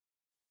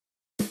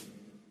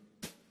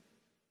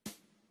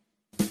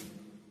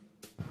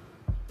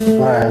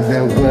While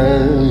the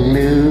world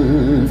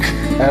looks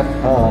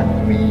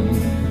upon me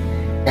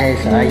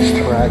as I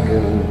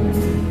struggle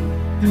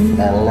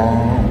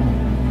along,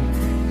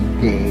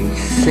 they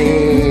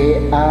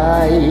say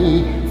I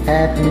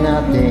have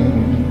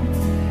nothing,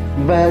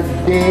 but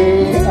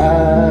they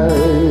are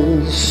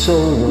so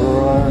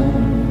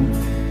wrong.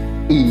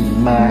 In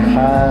my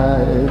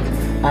heart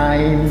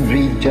I'm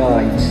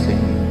rejoicing,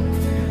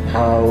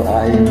 how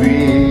I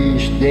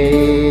wish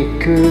they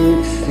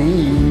could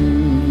see.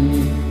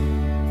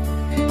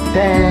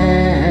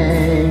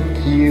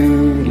 Thank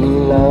you,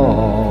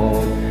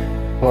 Lord,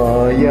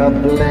 for your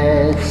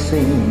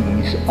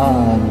blessings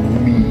on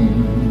me.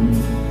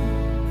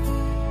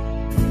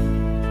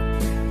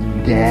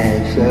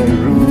 There's a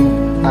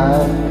roof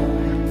up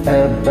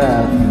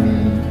above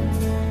me,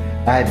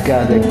 I've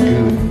got a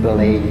good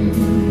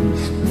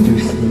place to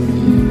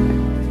sleep.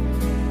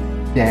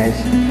 There's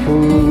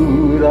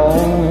food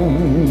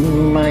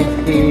on my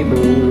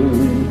table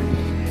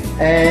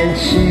and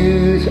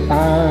shoes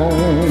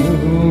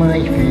on my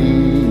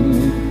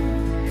feet.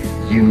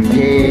 You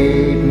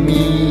gave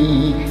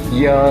me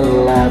your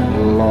love,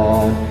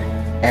 Lord,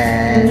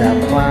 and a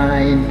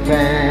fine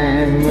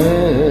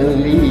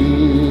family.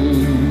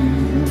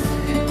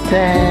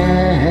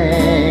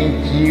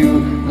 Thank you,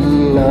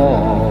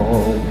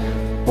 Lord,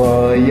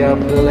 for your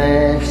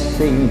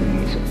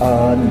blessings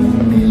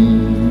on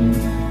me.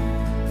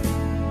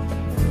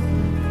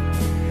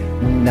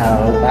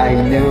 Now I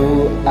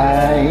know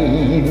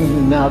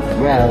I'm not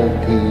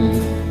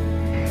wealthy,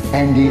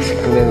 and these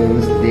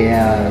clothes, they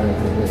are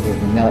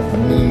not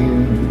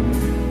new,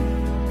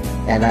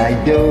 and I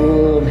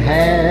don't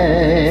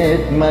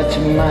have much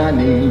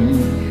money,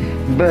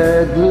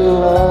 but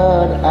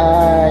Lord,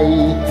 I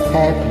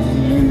have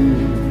you,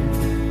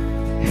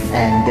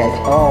 and that's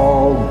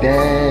all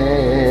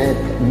that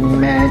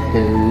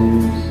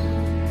matters,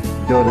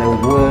 though the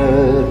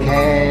world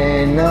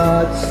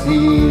cannot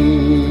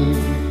see.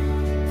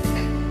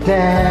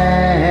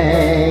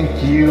 Thank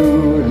you,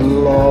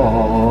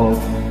 Lord,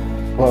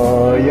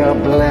 for your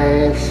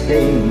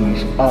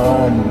blessings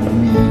on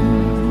me.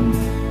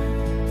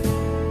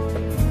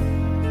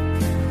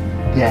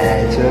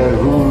 There's a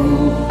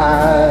roof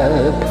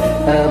up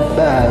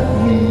above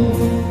me,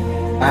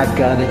 I've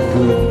got a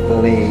good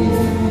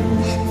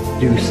place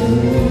to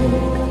sleep.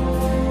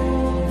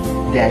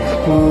 There's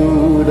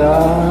food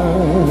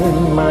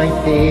on my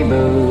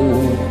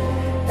table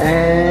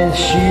and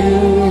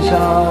shoes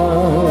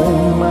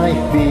on my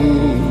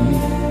feet.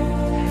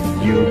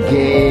 You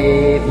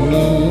gave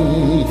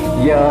me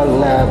your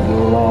love,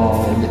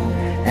 Lord,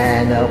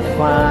 and a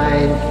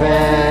fine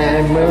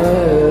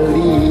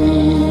family.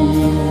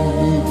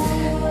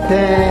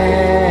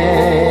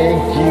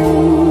 Thank you,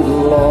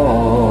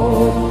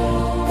 Lord,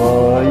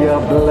 for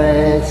your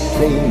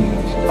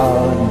blessings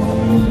on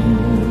me.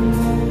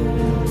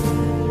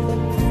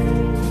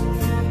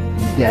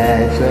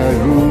 There's a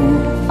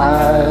roof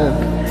up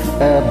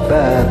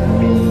above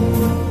me,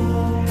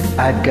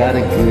 I've got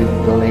a good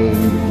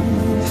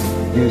place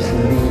to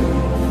sleep.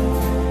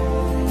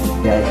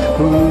 There's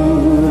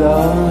food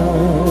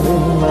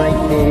on my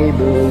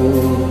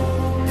table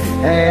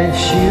and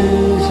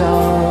shoes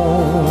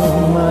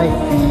on my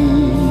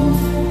feet.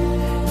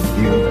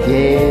 You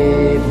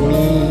gave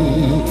me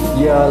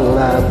your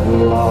love,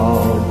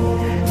 Lord,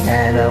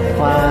 and a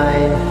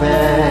fine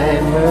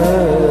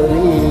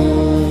family.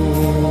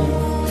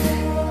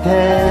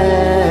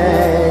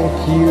 Thank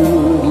you,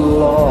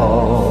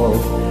 Lord,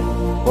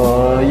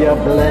 for your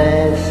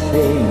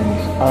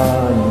blessings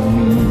on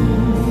me.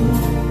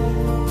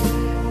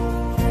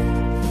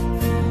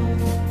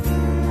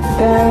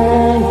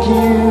 Thank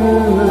you,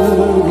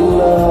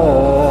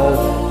 Lord,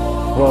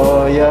 for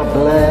your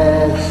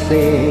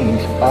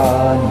blessings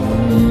on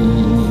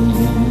me.